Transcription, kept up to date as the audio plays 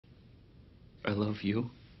I love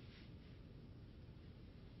you.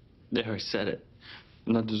 There, I said it.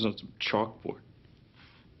 Not just on some chalkboard.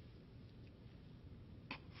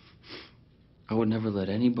 I would never let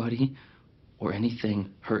anybody or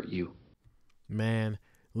anything hurt you. Man,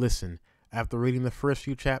 listen, after reading the first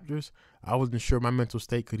few chapters, I wasn't sure my mental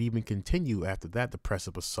state could even continue after that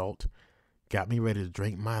depressive assault. Got me ready to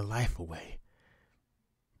drink my life away.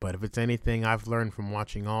 But if it's anything I've learned from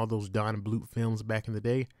watching all those Don Bluth films back in the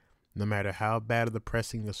day, no matter how bad or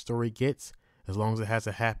depressing a story gets, as long as it has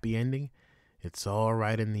a happy ending, it's all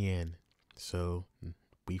right in the end. So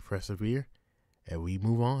we persevere and we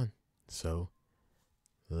move on. So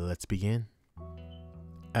let's begin.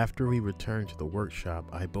 After we returned to the workshop,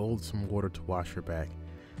 I boiled some water to wash her back.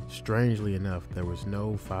 Strangely enough, there was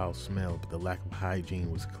no foul smell, but the lack of hygiene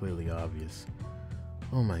was clearly obvious.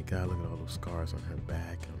 Oh my God, look at all those scars on her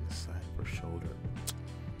back and on the side of her shoulder.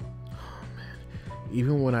 Oh man.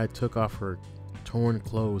 Even when I took off her torn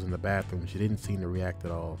clothes in the bathroom, she didn't seem to react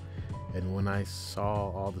at all. And when I saw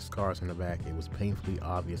all the scars on her back, it was painfully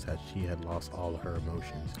obvious that she had lost all of her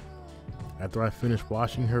emotions. After I finished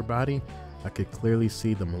washing her body, I could clearly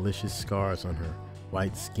see the malicious scars on her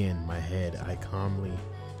white skin, my head. I calmly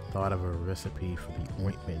thought of a recipe for the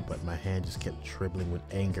ointment, but my hand just kept trembling with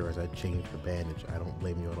anger as I changed her bandage. I don't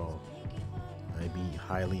blame you at all. I'd be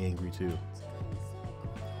highly angry too.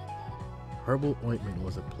 Herbal ointment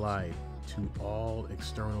was applied to all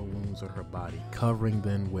external wounds on her body, covering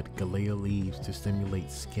them with galea leaves to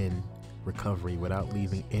stimulate skin recovery without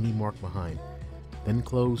leaving any mark behind. Then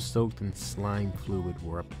clothes soaked in slime fluid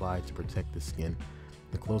were applied to protect the skin.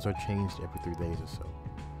 The clothes are changed every 3 days or so.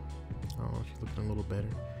 Oh, she's looking a little better.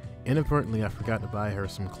 Inadvertently, I forgot to buy her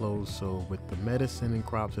some clothes, so with the medicine and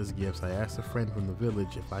crops as gifts, I asked a friend from the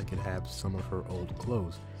village if I could have some of her old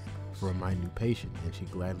clothes for my new patient, and she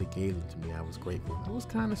gladly gave them to me. I was grateful. That was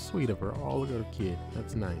kind of sweet of her. Oh, look at her kid.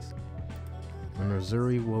 That's nice. When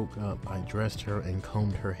Rosuri woke up, I dressed her and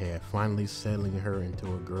combed her hair, finally settling her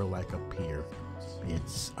into a girl-like appear.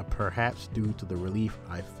 It's perhaps due to the relief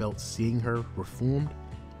I felt seeing her reformed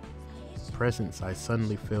presence, I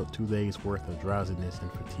suddenly felt 2 days worth of drowsiness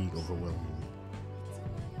and fatigue overwhelming me.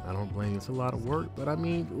 I don't blame you. It's a lot of work, but I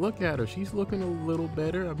mean, look at her. She's looking a little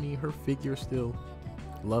better. I mean, her figure's still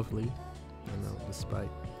lovely. You know, despite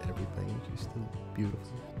everything, she's still beautiful.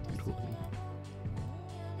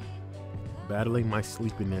 Battling my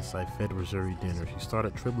sleepiness, I fed Rosuri dinner. She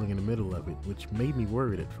started trembling in the middle of it, which made me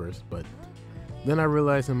worried at first, but then I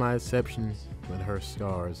realized in my obsession with her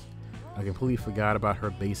scars, I completely forgot about her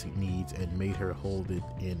basic needs and made her hold it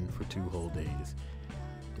in for 2 whole days.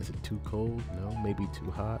 Is it too cold? No, maybe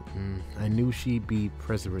too hot? I knew she'd be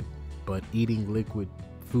perseverant, but eating liquid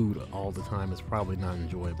food all the time is probably not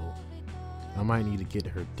enjoyable. I might need to get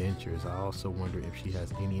her dentures. I also wonder if she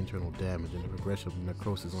has any internal damage, and the progression of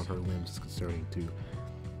necrosis on her limbs is concerning too.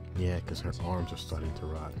 Yeah, because her arms are starting to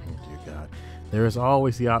rot. Oh dear God. There is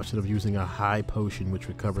always the option of using a high potion which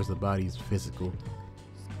recovers the body's physical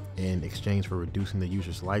in exchange for reducing the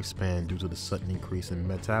user's lifespan due to the sudden increase in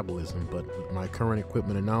metabolism, but with my current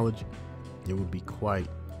equipment and knowledge, it would be quite...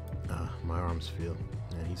 my arms feel...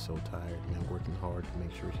 Man, he's so tired, man, working hard to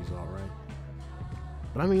make sure she's alright.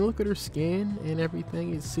 But I mean, look at her skin and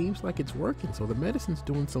everything. It seems like it's working, so the medicine's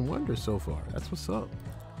doing some wonders so far. That's what's up.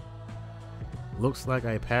 Looks like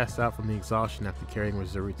I passed out from the exhaustion after carrying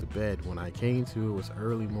Rosuri to bed. When I came to, it was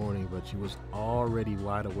early morning, but she was already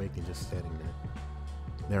wide awake and just sitting there.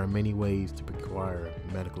 There are many ways to acquire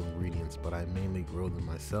medical ingredients, but I mainly grow them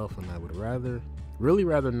myself, and I would really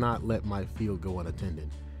rather not let my field go unattended.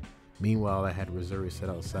 Meanwhile, I had Rosuri sit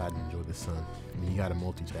outside and enjoy the sun. I mean, you gotta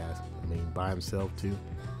multitask. I mean, by himself too.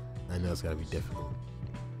 I know it's gotta be difficult.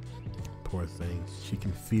 Poor thing. She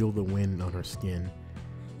can feel the wind on her skin,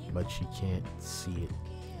 but she can't see it,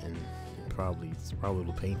 and it's probably a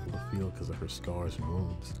little painful to feel because of her scars and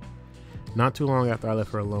wounds. Not too long after I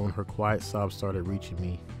left her alone, her quiet sobs started reaching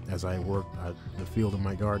me as I worked at the field in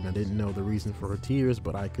my garden. I didn't know the reason for her tears,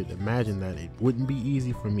 but I could imagine that it wouldn't be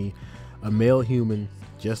easy for me, a male human,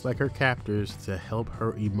 just like her captors, to help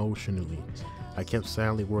her emotionally. I kept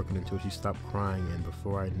silently working until she stopped crying, and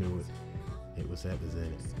before I knew it, it was at its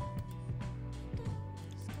end.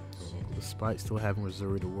 Despite still having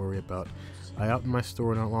Rosuri to worry about, I opened my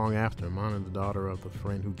store not long after. Mona, the daughter of the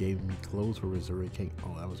friend who gave me clothes for Rosuri, came.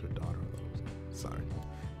 Oh, that was her daughter. Sorry.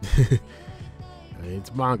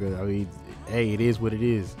 It's manga. I mean, hey, it is what it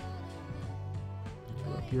is.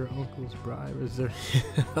 Your uncle's bride, Rosuri.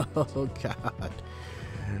 Oh God.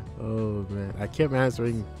 Oh man, I kept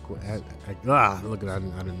answering. Look at I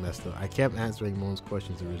done messed up. I kept answering Moan's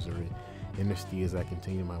questions to Rosuri. earnestly as I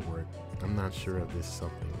continue my work. I'm not sure if this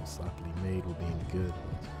something sloppily made will be any good.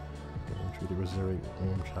 I treated Missouri with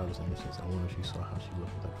warm child's innocence. I wonder if she saw how she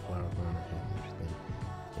looked with that flower around her head and everything.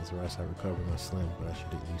 As the rest I recovered my slim, but I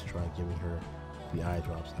should at least try giving her the eye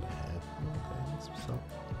drops that I had. Okay, that's what's up.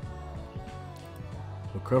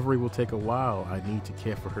 Recovery will take a while. I need to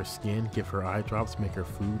care for her skin, give her eye drops, make her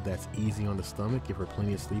food that's easy on the stomach, give her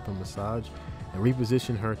plenty of sleep and massage, and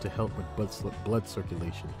reposition her to help with blood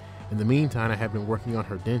circulation. In the meantime, I have been working on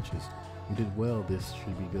her dentures. You did well. This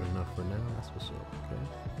should be good enough for now. That's what's up, okay?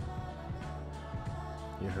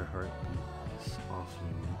 Yeah, her heartbeat is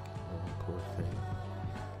awfully weak. Oh, poor thing.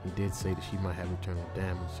 He did say that she might have internal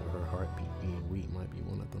damage, so her heartbeat being weak might be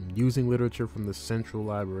one of them. Using literature from the Central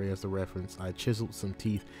Library as the reference, I chiseled some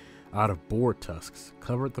teeth out of boar tusks,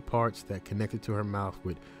 covered the parts that connected to her mouth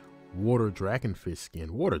with water dragonfish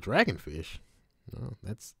skin. Water dragonfish? No,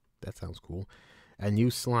 that sounds cool. And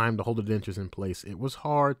used slime to hold the dentures in place. It was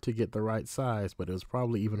hard to get the right size, but it was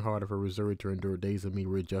probably even harder for Missouri to endure days of me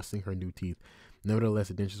readjusting her new teeth. Nevertheless,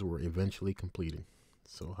 the dentures were eventually completed.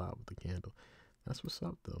 So hot with the candle. That's what's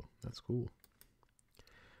up, though. That's cool.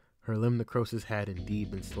 Her limb necrosis had indeed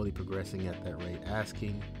been slowly progressing at that rate.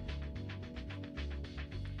 Asking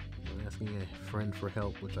a friend for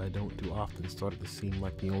help, which I don't do often, started to seem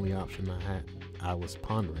like the only option I was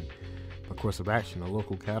pondering. My course of action, a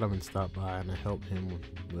local cattleman stopped by and I helped him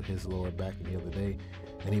with his lower back the other day,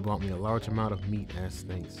 and he bought me a large amount of meat as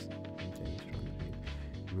thanks. Okay,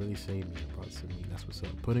 he really saved me. I brought some meat. That's what's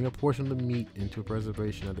up. Putting a portion of the meat into a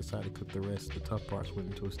preservation, I decided to cook the rest. The tough parts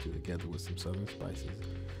went into a stew together with some southern spices.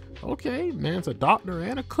 Okay, man's a doctor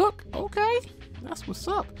and a cook. Okay, that's what's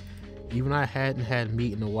up. Even I hadn't had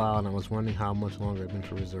meat in a while, and I was wondering how much longer it'd been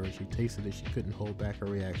for reserve. She tasted it. She couldn't hold back her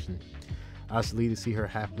reaction. I was relieved to see her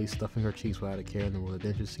happily stuffing her cheeks without a care in the world. The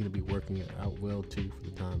dentures seem to be working out well too for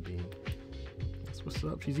the time being. That's what's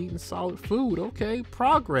up. She's eating solid food. Okay,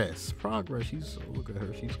 progress. She's, look at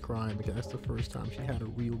her. She's crying because that's the first time she had a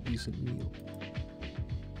real decent meal.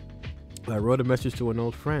 I wrote a message to an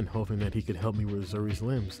old friend, hoping that he could help me with Zuri's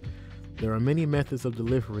limbs. There are many methods of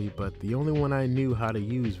delivery, but the only one I knew how to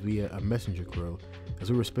use via a messenger crow.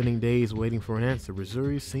 As we were spending days waiting for an answer,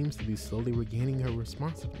 Missouri seems to be slowly regaining her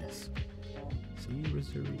responsiveness. See,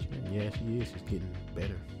 Missouri? Yeah, she is. She's getting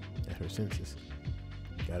better at her senses.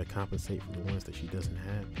 Gotta compensate for the ones that she doesn't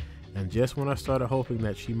have. And just when I started hoping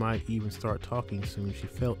that she might even start talking soon, she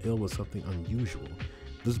fell ill with something unusual.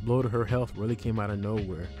 This blow to her health really came out of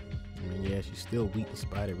nowhere. I mean, yeah, she's still weak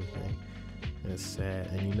despite everything. That's sad.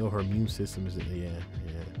 And you know her immune system isn't, yeah.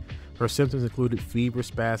 Her symptoms included fever,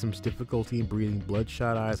 spasms, difficulty in breathing,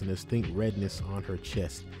 bloodshot eyes, and distinct redness on her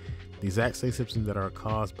chest. The exact same symptoms that are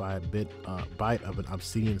caused by a bite of an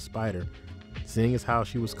obsidian spider. Seeing as how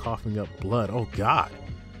she was coughing up blood. Oh God!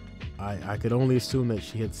 I could only assume that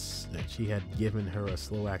she had given her a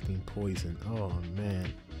slow-acting poison. Oh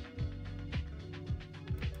man!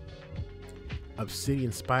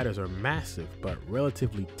 Obsidian spiders are massive, but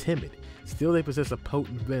relatively timid. Still, they possess a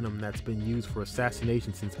potent venom that's been used for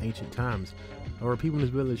assassination since ancient times. However, people in this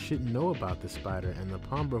village shouldn't know about this spider, and the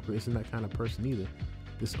pawnbroker isn't that kind of person either.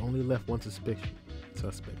 This only left one suspect,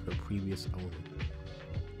 her previous owner.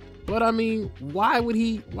 But I mean, why would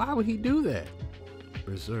he do that?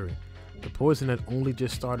 Berserk. The poison had only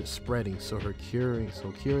just started spreading, so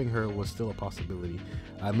curing her was still a possibility.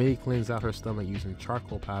 I immediately cleansed out her stomach using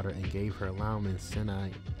charcoal powder and gave her Lauman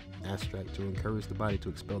Senai extract to encourage the body to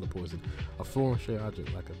expel the poison. A foreign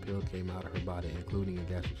object like a pill came out of her body, including a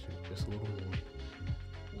gastric tube, just a little more.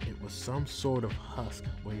 It was some sort of husk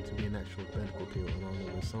waiting to be an actual medical pill, along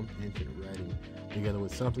with some ancient writing, together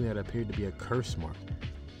with something that appeared to be a curse mark.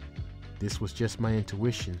 This was just my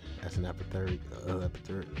intuition as an apothecary,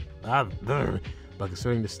 but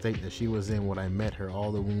considering the state that she was in when I met her,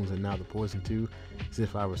 all the wounds and now the poison too, as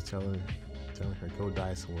if I was telling her, go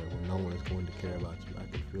die somewhere when no one is going to care about you. I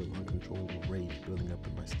could feel uncontrollable rage building up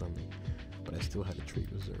in my stomach, but I still had to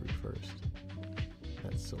treat Missouri first.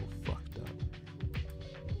 That's so fucked up.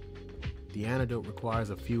 The antidote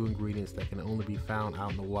requires a few ingredients that can only be found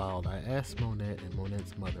out in the wild. I asked Monette and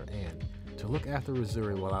Monette's mother, Anne, to look after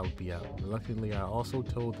Missouri while I would be out. Reluctantly, I also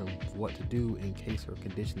told them what to do in case her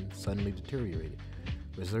condition suddenly deteriorated.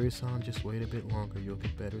 Missouri-san, just wait a bit longer. You'll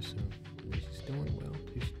get better soon. I mean, she's doing well.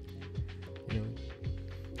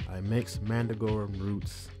 I mixed mandragora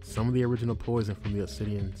roots, some of the original poison from the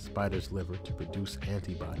obsidian spider's liver to produce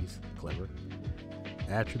antibodies. Clever.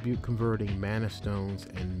 Attribute converting mana stones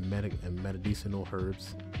and medicinal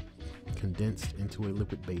herbs condensed into a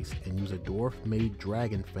liquid base, and use a dwarf-made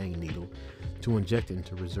dragon fang needle to inject it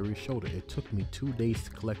into Missouri's shoulder. It took me 2 days to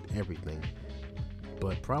collect everything.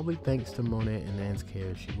 But probably thanks to Monet and Nan's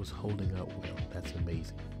care, she was holding up well. That's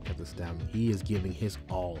amazing. That's astounding. He is giving his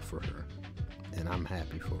all for her, and I'm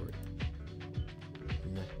happy for it.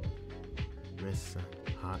 Red sun,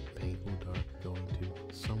 hot, painful, dark, going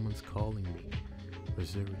to. Someone's calling me.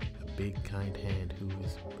 Missouri, a big, kind hand who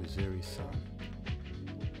is Missouri's son.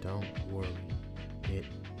 Don't worry, it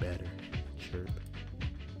better. Chirp,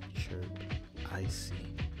 chirp, I see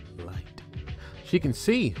light. She can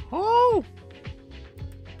see. Oh!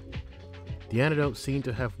 The antidote seemed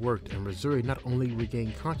to have worked, and Missouri not only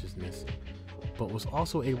regained consciousness, but was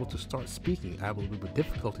also able to start speaking, I believe with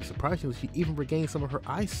difficulty. Surprisingly, she even regained some of her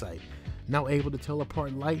eyesight, now able to tell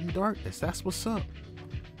apart light and darkness. That's what's up.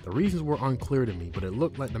 The reasons were unclear to me, but it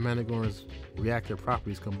looked like the Mandragora's reactive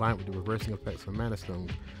properties combined with the reversing effects of Mana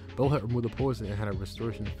Stones both had removed the poison and had a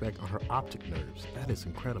restoration effect on her optic nerves. That is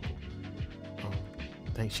incredible.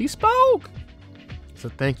 She spoke! So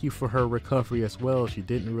thank you for her recovery as well. She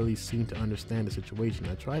didn't really seem to understand the situation.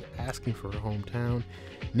 I tried asking for her hometown,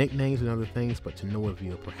 nicknames and other things, but to no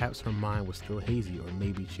avail. Perhaps her mind was still hazy, or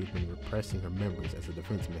maybe she had been repressing her memories as a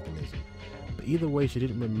defense mechanism. But either way, she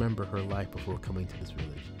didn't remember her life before coming to this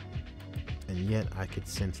village. And yet I could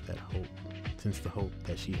sense that hope, sense the hope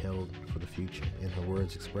that she held for the future. In her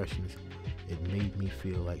words, expressions, it made me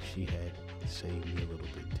feel like she had saved me a little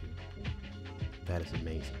bit too. That is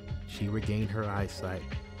amazing. She regained her eyesight.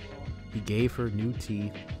 He gave her new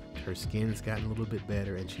teeth. Her skin's gotten a little bit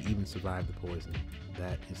better, and she even survived the poison.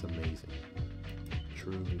 That is amazing.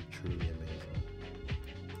 Truly, truly amazing.